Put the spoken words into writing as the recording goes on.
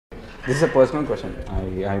This is a personal question.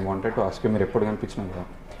 I wanted to ask you, మీరు ఎప్పుడు కనిపించినా కదా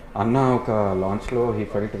అన్న ఒక లాంచ్లో he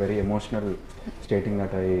felt very emotional stating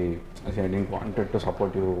that I wanted to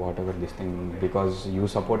support you what ever this thing because you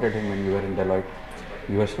supported him when you're in Deloitte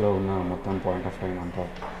యూఎస్లో ఉన్న మొత్తం point of time అంతా.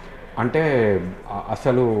 అంటే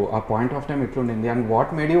అసలు ఆ point of time ఎట్లుండింది and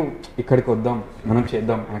what made you ఇక్కడికి వద్దాం మనం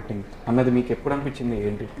చేద్దాం యాక్టింగ్ అన్నది మీకు ఎప్పుడు అనిపించింది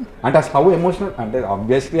ఏంటి? అంటే అసలు హౌ ఎమోషనల్, అంటే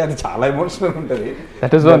ఆబ్వియస్లీ అది చాలా ఎమోషనల్ ఉంటుంది.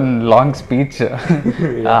 That is one long speech.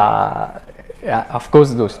 Of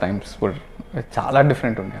course those times కూడా చాలా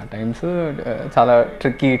డిఫరెంట్ ఉన్నాయి. ఆ టైమ్స్ చాలా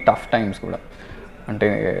ట్రిక్కీ టఫ్ టైమ్స్ కూడా. అంటే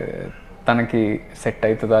తనకి సెట్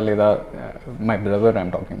అవుతుందా లేదా, my brother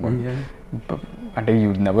I'm talking about. అంటే you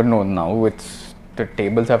never know now, it's the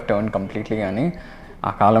tables have turn completely. కానీ ఆ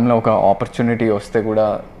కాలంలో ఒక ఆపర్చునిటీ వస్తే కూడా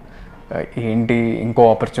ఏంటి ఇంకో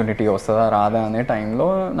ఆపర్చునిటీ వస్తుందా రాదా అనే టైంలో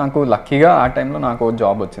నాకు లక్కీగా ఆ టైంలో నాకు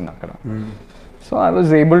జాబ్ వచ్చింది అక్కడ. So I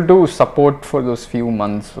was able to support for those few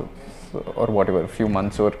months or whatever, few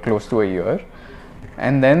months or close to a year.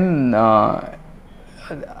 And then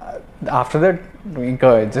after that ఇంకా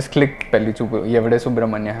just click పెళ్లి చూపు, ఎవడే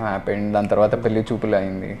సుబ్రహ్మణ్య happened, దాని తర్వాత పెళ్లి చూపులు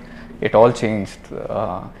అయింది. It all changed.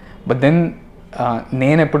 But then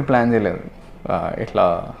నేను ఎప్పుడు ప్లాన్ చేయలేదు ఇట్లా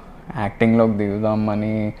యాక్టింగ్లోకి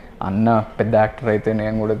దిగుదామని. అన్న పెద్ద యాక్టర్ అయితే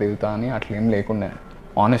నేను కూడా దిగుతా అని అట్లేం లేకుండా,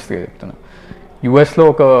 ఆనెస్ట్గా చెప్తున్నా. యూఎస్లో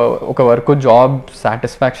ఒక వరకు జాబ్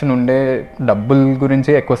సాటిస్ఫాక్షన్ ఉండే, డబ్బుల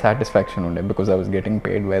గురించి ఎక్కువ సాటిస్ఫాక్షన్ ఉండే, because I was getting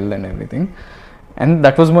paid well and everything. And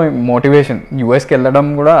that was my motivation. యూఎస్కి వెళ్ళడం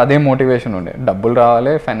కూడా అదే మోటివేషన్ ఉండే, డబ్బులు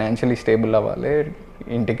రావాలి, ఫైనాన్షియలీ స్టేబుల్ అవ్వాలి,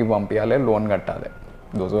 ఇంటికి పంపించాలి, లోన్ కట్టాలి.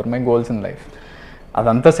 Those are my goals in life.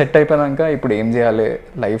 అదంతా సెట్ అయిపోయాక ఇప్పుడు ఏం చేయాలి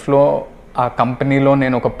లైఫ్లో, ఆ కంపెనీలో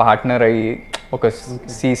నేను ఒక పార్ట్నర్ అయ్యి ఒక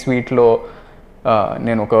సీస్వీట్లో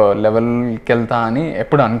నేను ఒక లెవెల్కి వెళ్తా అని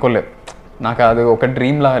ఎప్పుడు అనుకోలేదు. నాకు అది ఒక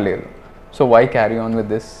డ్రీమ్ లాగా లేదు. So why carry on with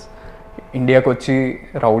this? ఇండియాకి వచ్చి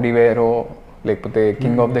రౌడీ వేరో లేకపోతే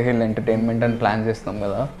king of the hill entertainment అని ప్లాన్ చేస్తాం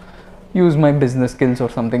కదా, use my business skills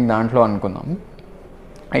or something దాంట్లో అనుకున్నాం.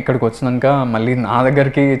 ఇక్కడికి వచ్చినాక మళ్ళీ నా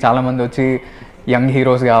దగ్గరికి చాలామంది వచ్చి యంగ్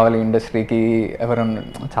హీరోస్ కావాలి ఇండస్ట్రీకి,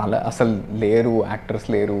 ఎవరన్నా చాలా అసలు లేరు, యాక్టర్స్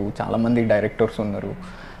లేరు, చాలామంది డైరెక్టర్స్ ఉన్నారు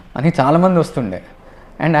అని చాలామంది వస్తుండే.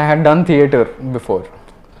 And I had done theatre before.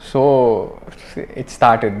 So it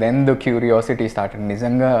started, then the curiosity started.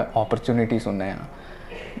 నిజంగా ఆపర్చునిటీస్ ఉన్నాయా,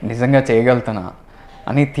 నిజంగా చేయగలుగుతానా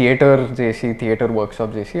అని థియేటర్ చేసి, థియేటర్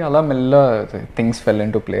వర్క్షాప్ చేసి అలా మెల్ల things fell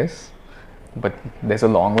in to place. But there's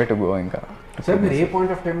a long way to go. ఇంకా సార్ మీరు ఏ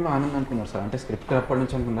పాయింట్ ఆఫ్ టైంలో ఆనంద్ అనుకున్నారు సార్? అంటే స్క్రిప్ట్ అప్పటి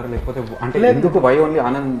నుంచి అనుకున్నారా లేకపోతే అంటే ఎందుకు వై ఓన్లీ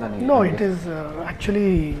ఆనంద్ అని? No, it is actually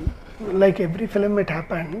like every film it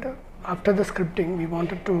happened. After the scripting we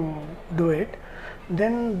wanted to do it.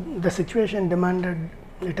 Then the situation demanded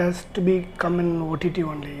it has to be come in OTT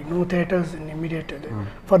only, no theatres in immediate.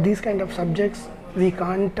 For these kind of subjects we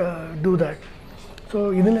can't do that. So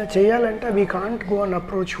idina cheyalante we can't go and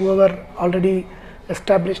approach whoever already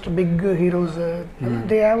established big heroes.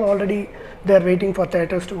 They have already, they are waiting for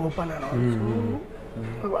theatres to open and all.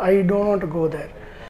 So I don't want to go there.